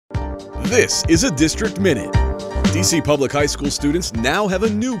This is a District Minute. DC Public High School students now have a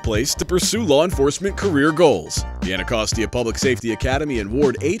new place to pursue law enforcement career goals. The Anacostia Public Safety Academy in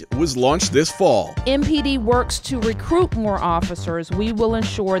Ward 8 was launched this fall. MPD works to recruit more officers. We will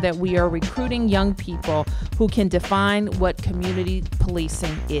ensure that we are recruiting young people who can define what community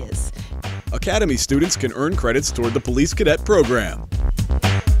policing is. Academy students can earn credits toward the Police Cadet program.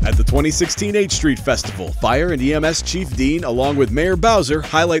 At the 2016 H Street Festival, Fire and EMS Chief Dean, along with Mayor Bowser,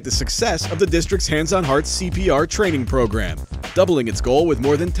 highlight the success of the district's Hands on Heart CPR training program, doubling its goal with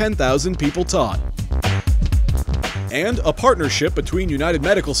more than 10,000 people taught. And a partnership between United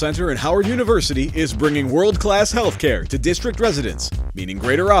Medical Center and Howard University is bringing world-class healthcare to district residents, meaning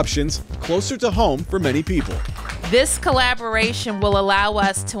greater options closer to home for many people. This collaboration will allow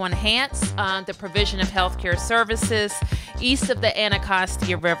us to enhance the provision of healthcare services east of the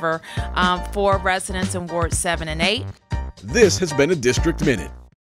Anacostia River for residents in Ward 7 and 8. This has been a District Minute.